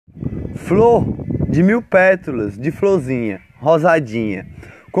Flor de mil pétalas, de florzinha, rosadinha,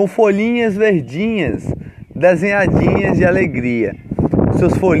 com folhinhas verdinhas, desenhadinhas de alegria.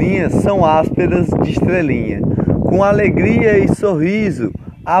 Suas folhinhas são ásperas de estrelinha, com alegria e sorriso,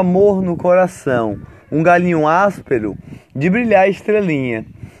 amor no coração, um galinho áspero de brilhar estrelinha.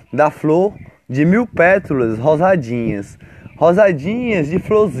 Da flor de mil pétalas rosadinhas, rosadinhas de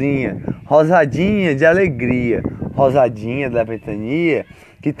florzinha, rosadinha de alegria, rosadinha da ventania,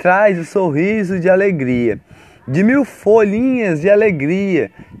 que traz o sorriso de alegria. De mil folhinhas de alegria,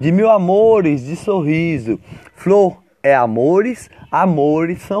 de mil amores de sorriso. Flor é amores,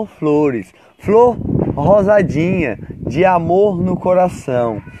 amores são flores. Flor rosadinha, de amor no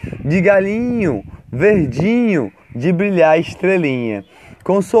coração, de galinho verdinho, de brilhar estrelinha,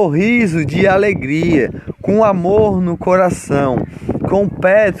 com sorriso de alegria, com amor no coração, com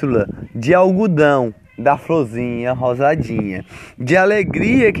pétala de algodão, da florzinha rosadinha, de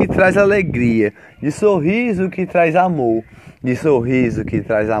alegria que traz alegria, de sorriso que traz amor, de sorriso que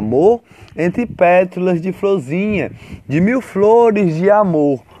traz amor, entre pétalas de florzinha, de mil flores de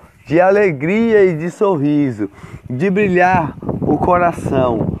amor, de alegria e de sorriso, de brilhar o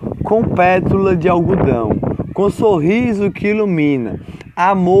coração, com pétala de algodão, com sorriso que ilumina,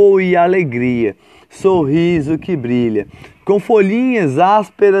 amor e alegria, sorriso que brilha, com folhinhas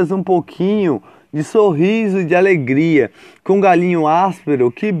ásperas um pouquinho, de sorriso de alegria, com galinho áspero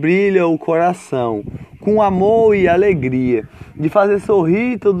que brilha o coração, com amor e alegria, de fazer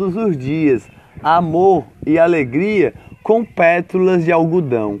sorrir todos os dias, amor e alegria, com pétalas de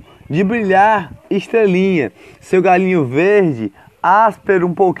algodão, de brilhar estrelinha, seu galinho verde, áspero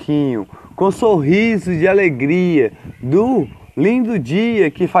um pouquinho, com sorriso de alegria, do lindo dia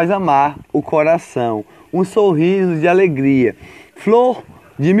que faz amar o coração, um sorriso de alegria. Flor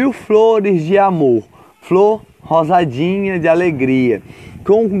de mil flores de amor, flor rosadinha de alegria,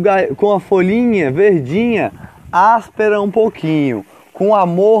 com a folhinha verdinha, áspera um pouquinho, com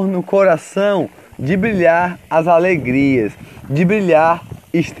amor no coração, de brilhar as alegrias, de brilhar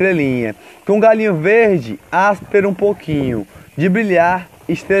estrelinha, com galinho verde, áspero um pouquinho, de brilhar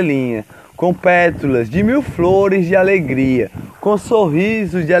estrelinha, com pétalas de mil flores de alegria, com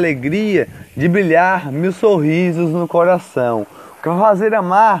sorriso de alegria, de brilhar mil sorrisos no coração, para fazer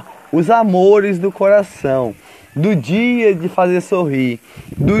amar os amores do coração, do dia de fazer sorrir,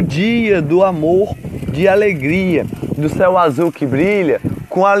 do dia do amor, de alegria, do céu azul que brilha,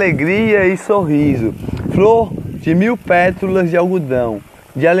 com alegria e sorriso. Flor de mil pétalas de algodão,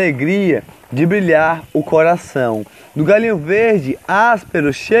 de alegria, de brilhar o coração, do galinho verde,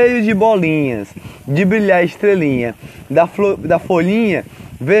 áspero, cheio de bolinhas, de brilhar estrelinha, da folhinha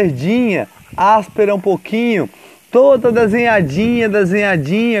verdinha, áspera um pouquinho, toda desenhadinha,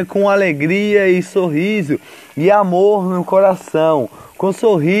 desenhadinha, com alegria e sorriso, e amor no coração, com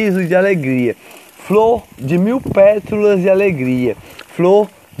sorriso de alegria. Flor de mil pétalas de alegria, flor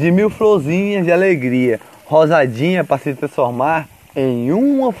de mil florzinhas de alegria, rosadinha para se transformar em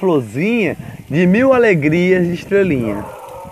uma florzinha de mil alegrias de estrelinha.